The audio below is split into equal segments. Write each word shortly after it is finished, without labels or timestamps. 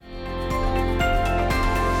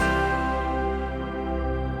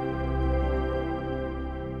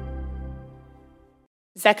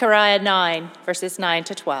Zechariah 9, verses 9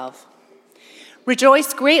 to 12.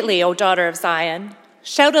 Rejoice greatly, O daughter of Zion.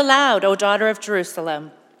 Shout aloud, O daughter of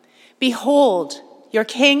Jerusalem. Behold, your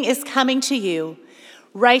king is coming to you.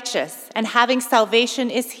 Righteous and having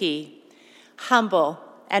salvation is he, humble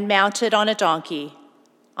and mounted on a donkey,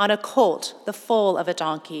 on a colt, the foal of a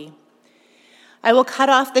donkey. I will cut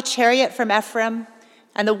off the chariot from Ephraim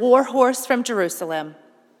and the war horse from Jerusalem,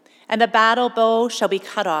 and the battle bow shall be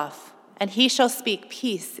cut off, and he shall speak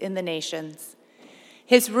peace in the nations.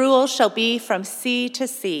 His rule shall be from sea to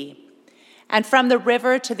sea, and from the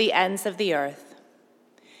river to the ends of the earth.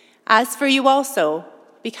 As for you also,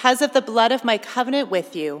 because of the blood of my covenant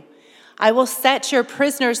with you, I will set your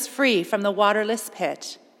prisoners free from the waterless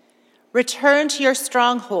pit. Return to your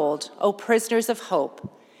stronghold, O prisoners of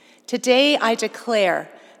hope. Today I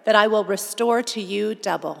declare that I will restore to you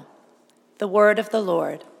double. The word of the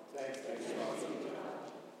Lord.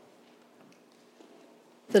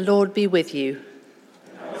 The Lord be with you.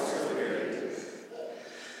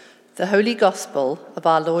 The Holy Gospel of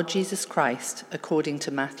our Lord Jesus Christ according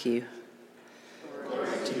to Matthew. Glory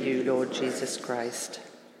to you, Lord Jesus Christ.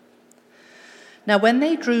 Now when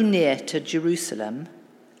they drew near to Jerusalem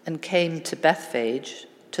and came to Bethphage,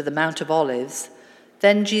 to the Mount of Olives,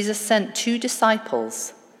 then Jesus sent 2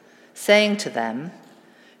 disciples, saying to them,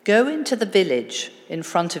 "Go into the village in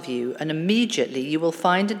front of you, and immediately you will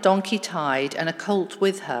find a donkey tied and a colt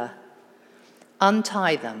with her.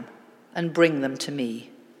 Untie them and bring them to me.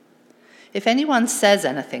 If anyone says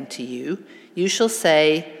anything to you, you shall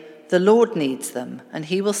say, 'The Lord needs them,' and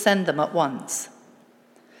he will send them at once."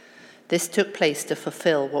 This took place to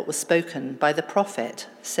fulfill what was spoken by the prophet,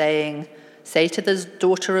 saying, "Say to the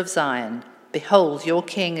daughter of Zion, behold, your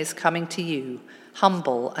king is coming to you,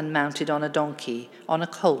 humble and mounted on a donkey, on a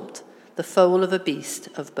colt, the foal of a beast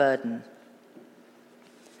of burden."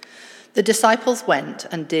 The disciples went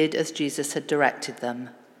and did as Jesus had directed them.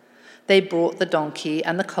 They brought the donkey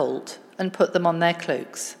and the colt and put them on their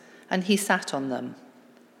cloaks, and he sat on them.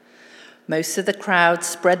 Most of the crowd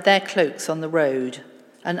spread their cloaks on the road,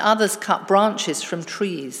 and others cut branches from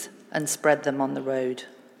trees and spread them on the road.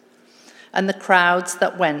 And the crowds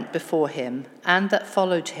that went before him and that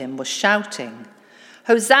followed him were shouting,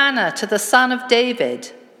 "Hosanna to the Son of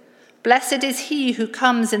David! Blessed is he who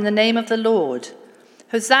comes in the name of the Lord!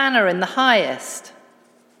 Hosanna in the highest!"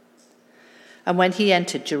 And when he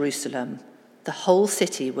entered Jerusalem, the whole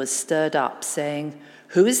city was stirred up, saying,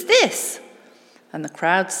 "Who is this?" And the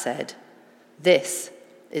crowd said, "This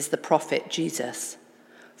is the prophet Jesus,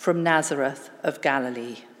 from Nazareth of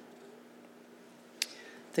Galilee."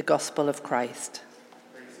 The Gospel of Christ.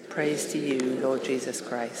 Praise to you, Lord Jesus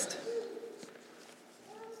Christ.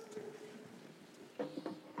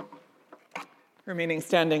 Remaining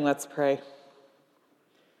standing, let's pray.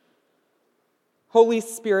 Holy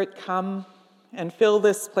Spirit, come and fill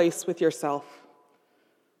this place with yourself.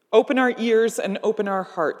 Open our ears and open our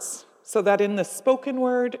hearts, so that in the spoken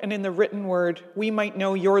word and in the written word, we might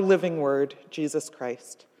know your living word, Jesus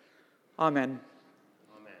Christ. Amen.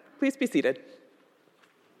 Amen. Please be seated.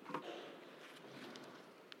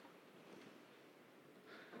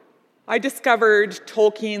 I discovered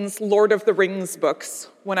Tolkien's Lord of the Rings books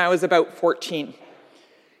when I was about 14.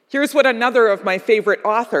 Here's what another of my favorite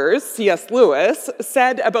authors, C.S. Lewis,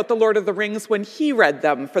 said about the Lord of the Rings when he read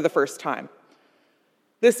them for the first time.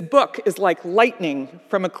 "This book is like lightning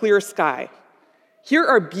from a clear sky. Here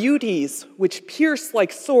are beauties which pierce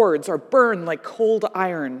like swords or burn like cold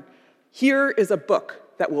iron. Here is a book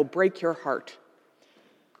that will break your heart."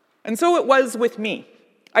 And so it was with me.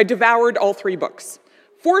 I devoured all 3 books,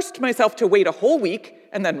 forced myself to wait a whole week,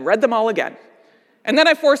 and then read them all again. And then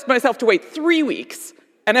I forced myself to wait 3 weeks,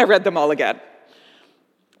 and I read them all again.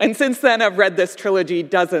 And since then, I've read this trilogy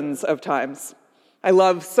dozens of times. I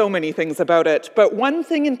love so many things about it, but one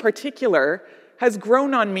thing in particular has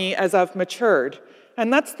grown on me as I've matured,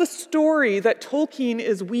 and that's the story that Tolkien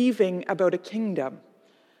is weaving about a kingdom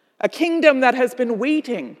that has been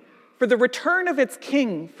waiting for the return of its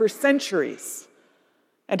king for centuries,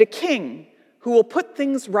 and a king who will put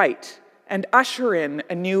things right and usher in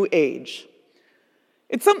a new age.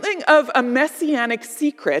 It's something of a messianic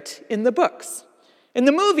secret in the books. In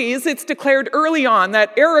the movies, it's declared early on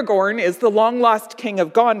that Aragorn is the long-lost king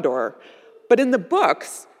of Gondor. But in the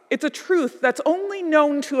books, it's a truth that's only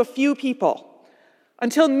known to a few people,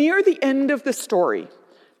 until near the end of the story,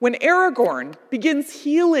 when Aragorn begins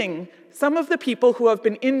healing some of the people who have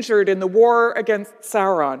been injured in the war against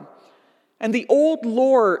Sauron, and the old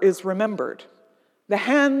lore is remembered. The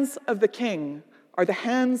hands of the king are the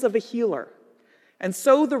hands of a healer, and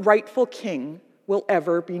so the rightful king will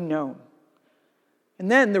ever be known. And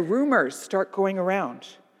then the rumors start going around,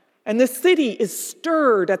 and the city is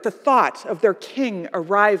stirred at the thought of their king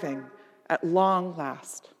arriving at long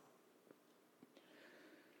last.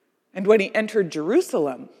 And when he entered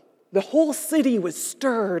Jerusalem, the whole city was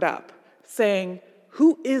stirred up, saying,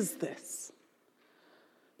 "Who is this?"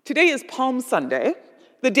 Today is Palm Sunday,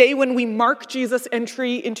 the day when we mark Jesus'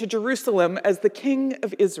 entry into Jerusalem as the King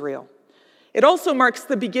of Israel. It also marks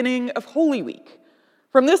the beginning of Holy Week.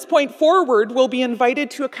 From this point forward, we'll be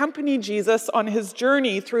invited to accompany Jesus on his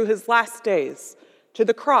journey through his last days, to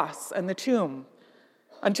the cross and the tomb,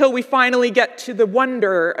 until we finally get to the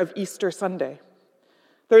wonder of Easter Sunday.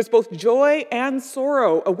 There's both joy and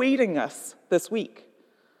sorrow awaiting us this week.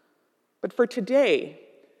 But for today,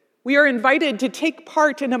 we are invited to take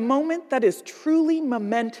part in a moment that is truly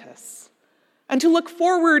momentous and to look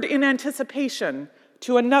forward in anticipation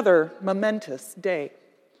to another momentous day.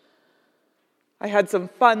 I had some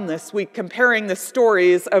fun this week comparing the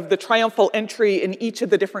stories of the triumphal entry in each of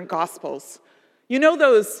the different Gospels. You know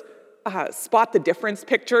those spot the difference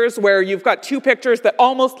pictures where you've got two pictures that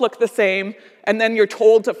almost look the same, and then you're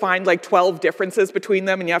told to find like 12 differences between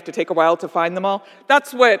them, and you have to take a while to find them all?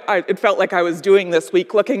 That's what it felt like I was doing this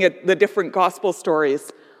week, looking at the different gospel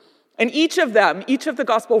stories. And each of the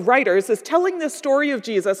gospel writers, is telling this story of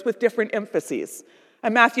Jesus with different emphases,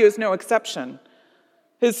 and Matthew is no exception.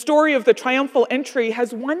 His story of the triumphal entry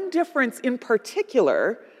has one difference in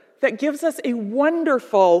particular that gives us a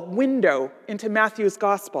wonderful window into Matthew's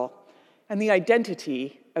gospel and the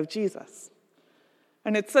identity of Jesus.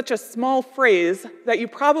 And it's such a small phrase that you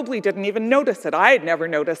probably didn't even notice it. I had never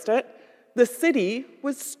noticed it. The city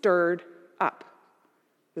was stirred up.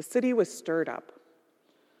 The city was stirred up.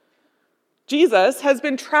 Jesus has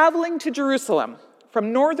been traveling to Jerusalem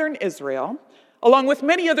from northern Israel, along with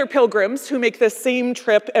many other pilgrims who make this same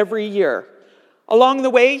trip every year. Along the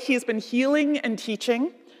way, he's been healing and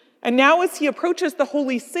teaching, and now as he approaches the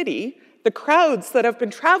holy city, the crowds that have been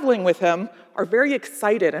traveling with him are very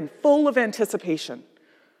excited and full of anticipation.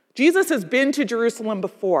 Jesus has been to Jerusalem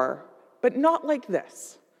before, but not like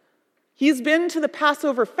this. He's been to the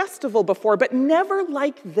Passover festival before, but never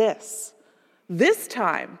like this. This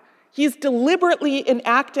time, he's deliberately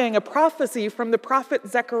enacting a prophecy from the prophet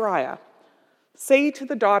Zechariah. "Say to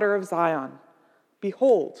the daughter of Zion,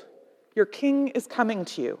 behold, your king is coming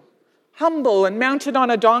to you, humble and mounted on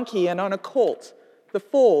a donkey and on a colt, the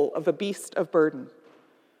foal of a beast of burden."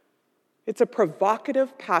 It's a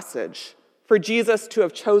provocative passage for Jesus to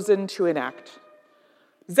have chosen to enact.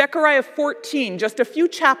 Zechariah 14, just a few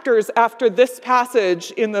chapters after this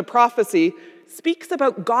passage in the prophecy, speaks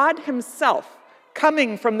about God himself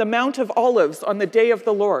coming from the Mount of Olives on the day of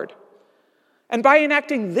the Lord. And by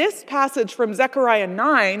enacting this passage from Zechariah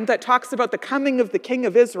 9 that talks about the coming of the King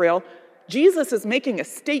of Israel, Jesus is making a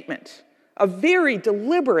statement, a very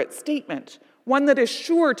deliberate statement, one that is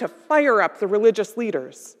sure to fire up the religious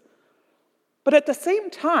leaders. But at the same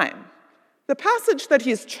time, the passage that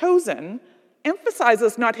he's chosen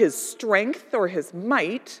emphasizes not his strength or his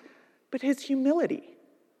might, but his humility.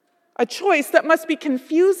 A choice that must be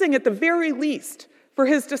confusing at the very least for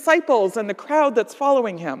his disciples and the crowd that's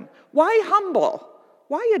following him. Why humble?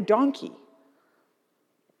 Why a donkey?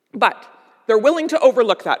 But they're willing to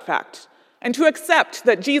overlook that fact and to accept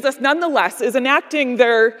that Jesus nonetheless is enacting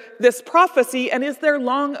this prophecy and is their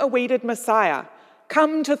long-awaited Messiah,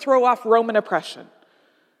 come to throw off Roman oppression.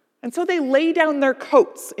 And so they lay down their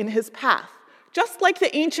coats in his path, just like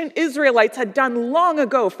the ancient Israelites had done long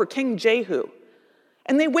ago for King Jehu.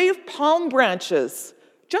 And they wave palm branches,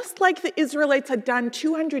 just like the Israelites had done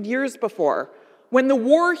 200 years before, when the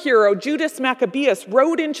war hero Judas Maccabeus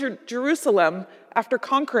rode into Jerusalem after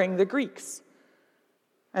conquering the Greeks.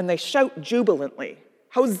 And they shout jubilantly,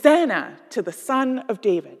 "Hosanna to the Son of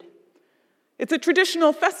David." It's a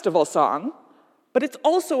traditional festival song, but it's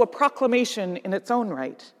also a proclamation in its own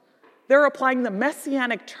right. They're applying the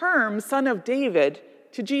messianic term, Son of David,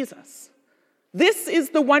 to Jesus. This is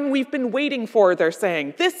the one we've been waiting for, they're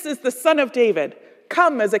saying. This is the Son of David,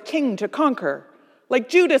 come as a king to conquer. Like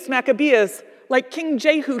Judas Maccabeus, like King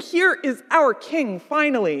Jehu, here is our king,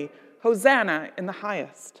 finally. Hosanna in the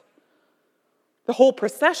highest. The whole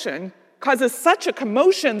procession causes such a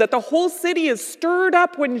commotion that the whole city is stirred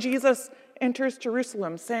up when Jesus enters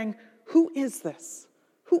Jerusalem, saying, "Who is this?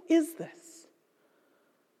 Who is this?"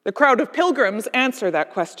 The crowd of pilgrims answer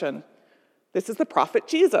that question. This is the prophet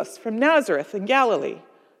Jesus from Nazareth in Galilee.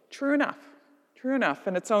 True enough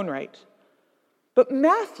in its own right. But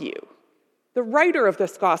Matthew, the writer of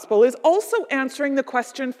this gospel, is also answering the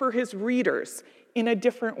question for his readers in a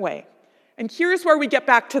different way. And here's where we get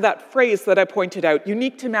back to that phrase that I pointed out,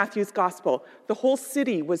 unique to Matthew's gospel. The whole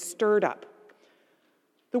city was stirred up.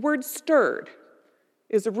 The word stirred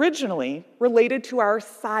is originally related to our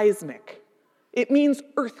seismic. It means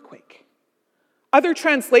earthquake. Other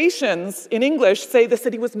translations in English say the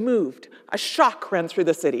city was moved. A shock ran through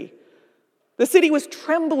the city. The city was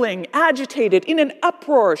trembling, agitated, in an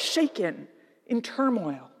uproar, shaken, in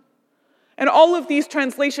turmoil. And all of these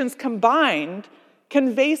translations combined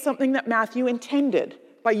convey something that Matthew intended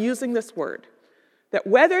by using this word, that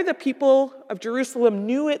whether the people of Jerusalem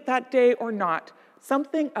knew it that day or not,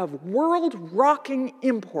 something of world-rocking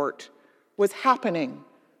import was happening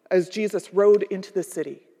as Jesus rode into the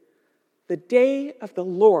city. The day of the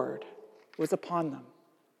Lord was upon them.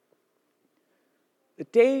 The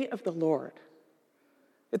day of the Lord.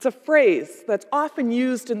 It's a phrase that's often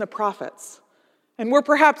used in the prophets, and we're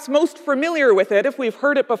perhaps most familiar with it if we've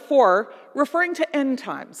heard it before, referring to end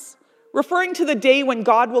times, referring to the day when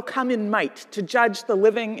God will come in might to judge the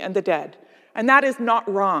living and the dead. And that is not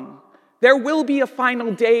wrong. There will be a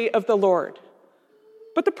final day of the Lord.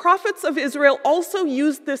 But the prophets of Israel also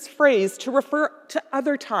used this phrase to refer to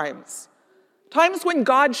other times, times when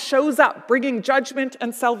God shows up, bringing judgment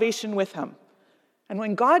and salvation with him. And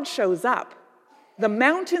when God shows up, the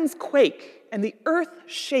mountains quake and the earth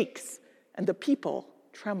shakes and the people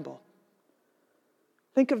tremble.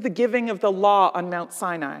 Think of the giving of the law on Mount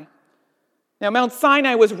Sinai. Now, Mount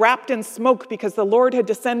Sinai was wrapped in smoke because the Lord had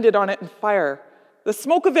descended on it in fire. The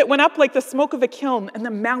smoke of it went up like the smoke of a kiln, and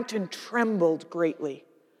the mountain trembled greatly.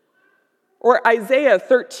 Or Isaiah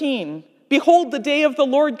 13, "Behold, the day of the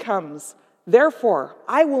Lord comes. Therefore,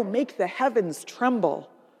 I will make the heavens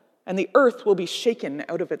tremble, and the earth will be shaken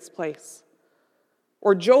out of its place."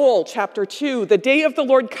 Or Joel chapter 2, "The day of the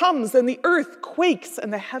Lord comes, and the earth quakes,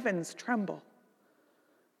 and the heavens tremble."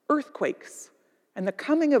 Earthquakes and the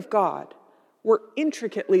coming of God were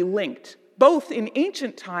intricately linked, both in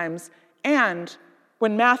ancient times and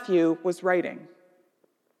when Matthew was writing.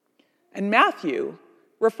 And Matthew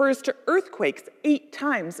refers to earthquakes 8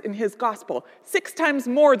 times in his gospel, 6 times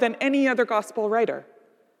more than any other gospel writer.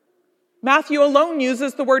 Matthew alone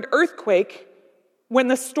uses the word earthquake for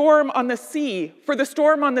the storm on the sea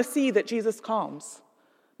that Jesus calms.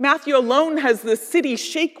 Matthew alone has the city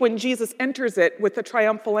shake when Jesus enters it with the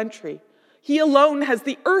triumphal entry. He alone has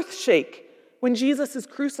the earth shake when Jesus is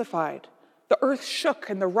crucified. The earth shook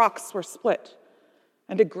and the rocks were split.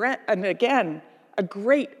 And again, a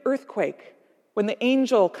great earthquake when the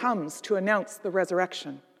angel comes to announce the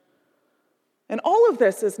resurrection. And all of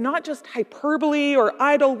this is not just hyperbole or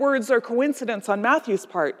idle words or coincidence on Matthew's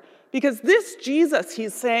part, because this Jesus,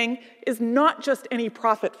 he's saying, is not just any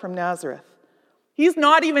prophet from Nazareth. He's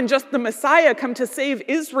not even just the Messiah come to save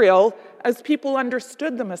Israel as people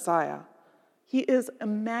understood the Messiah. He is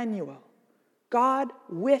Emmanuel, God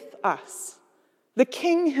with us, the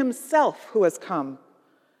King himself who has come.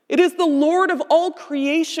 It is the Lord of all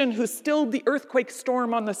creation who stilled the earthquake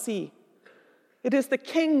storm on the sea. It is the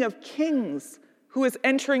King of kings who is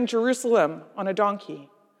entering Jerusalem on a donkey.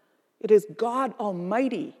 It is God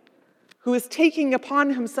Almighty who is taking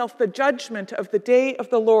upon himself the judgment of the day of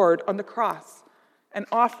the Lord on the cross and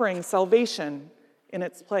offering salvation in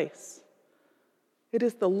its place. It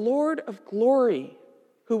is the Lord of glory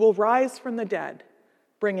who will rise from the dead,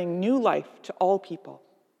 bringing new life to all people.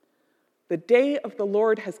 The day of the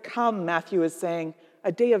Lord has come, Matthew is saying,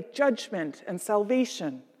 a day of judgment and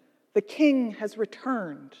salvation. The King has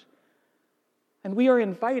returned. And we are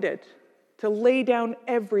invited to lay down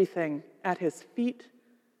everything at his feet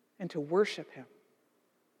and to worship him.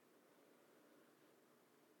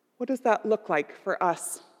 What does that look like for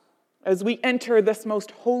us as we enter this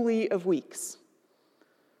most holy of weeks?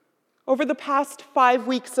 Over the past 5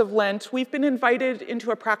 weeks of Lent, we've been invited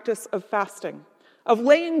into a practice of fasting, of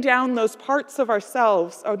laying down those parts of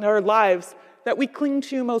ourselves and our lives that we cling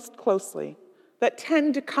to most closely, that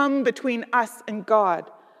tend to come between us and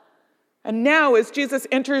God. And now, as Jesus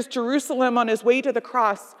enters Jerusalem on his way to the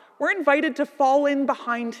cross, we're invited to fall in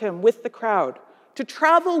behind him with the crowd, to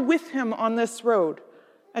travel with him on this road,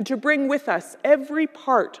 and to bring with us every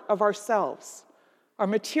part of ourselves, our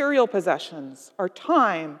material possessions, our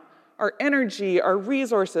time, our energy, our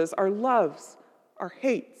resources, our loves, our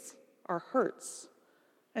hates, our hurts,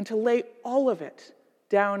 and to lay all of it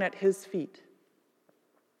down at his feet.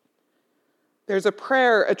 There's a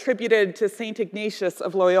prayer attributed to St. Ignatius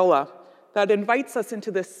of Loyola that invites us into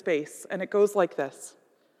this space, and it goes like this.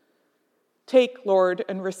 Take, Lord,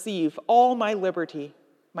 and receive all my liberty,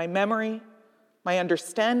 my memory, my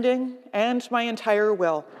understanding, and my entire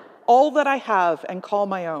will, all that I have and call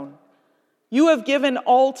my own. You have given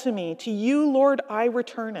all to me. To you, Lord, I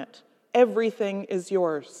return it. Everything is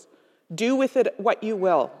yours. Do with it what you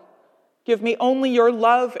will. Give me only your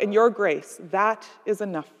love and your grace. That is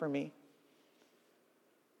enough for me.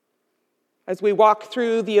 As we walk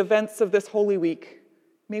through the events of this Holy Week,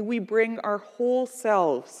 may we bring our whole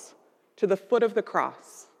selves to the foot of the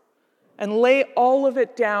cross and lay all of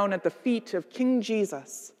it down at the feet of King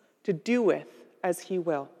Jesus to do with as he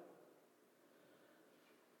will.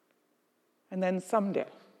 And then someday,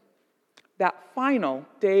 that final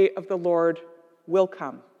day of the Lord will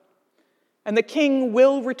come, and the King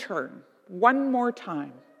will return one more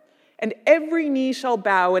time, and every knee shall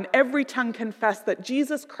bow and every tongue confess that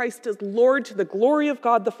Jesus Christ is Lord to the glory of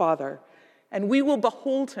God the Father, and we will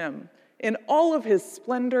behold him in all of his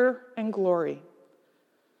splendor and glory.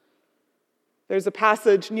 There's a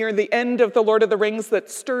passage near the end of The Lord of the Rings that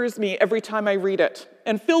stirs me every time I read it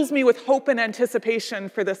and fills me with hope and anticipation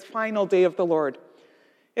for this final day of the Lord.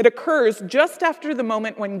 It occurs just after the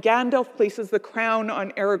moment when Gandalf places the crown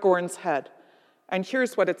on Aragorn's head. And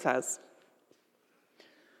here's what it says.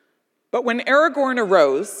 But when Aragorn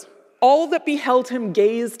arose, all that beheld him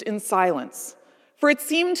gazed in silence, for it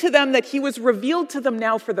seemed to them that he was revealed to them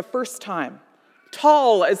now for the first time.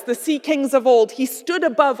 Tall as the sea kings of old, he stood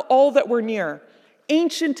above all that were near.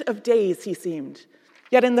 Ancient of days he seemed,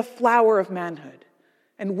 yet in the flower of manhood.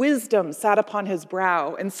 And wisdom sat upon his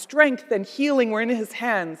brow, and strength and healing were in his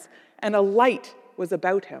hands, and a light was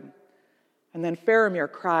about him. And then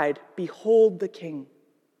Faramir cried, "Behold the king.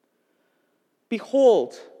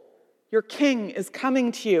 Behold, your king is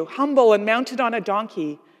coming to you, humble and mounted on a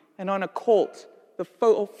donkey, and on a colt, the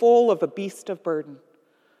foal of a beast of burden.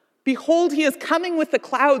 Behold, he is coming with the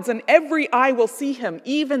clouds, and every eye will see him,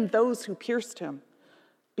 even those who pierced him.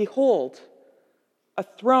 Behold, a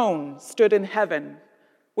throne stood in heaven,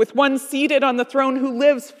 with one seated on the throne who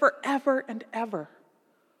lives forever and ever.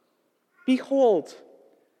 Behold,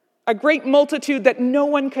 a great multitude that no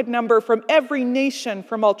one could number from every nation,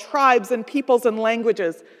 from all tribes and peoples and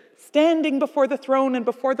languages, standing before the throne and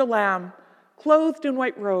before the Lamb, clothed in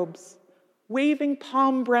white robes, waving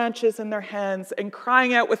palm branches in their hands and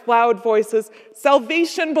crying out with loud voices,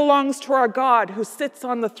 'Salvation belongs to our God who sits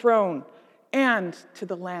on the throne and to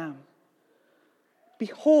the Lamb.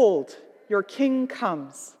 Behold, your king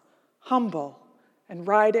comes, humble and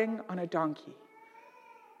riding on a donkey.'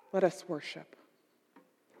 Let us worship.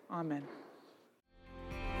 Amen."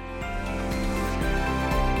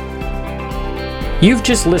 You've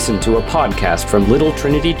just listened to a podcast from Little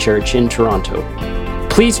Trinity Church in Toronto.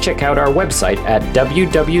 Please check out our website at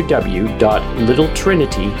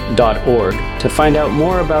www.littletrinity.org to find out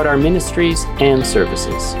more about our ministries and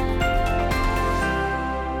services.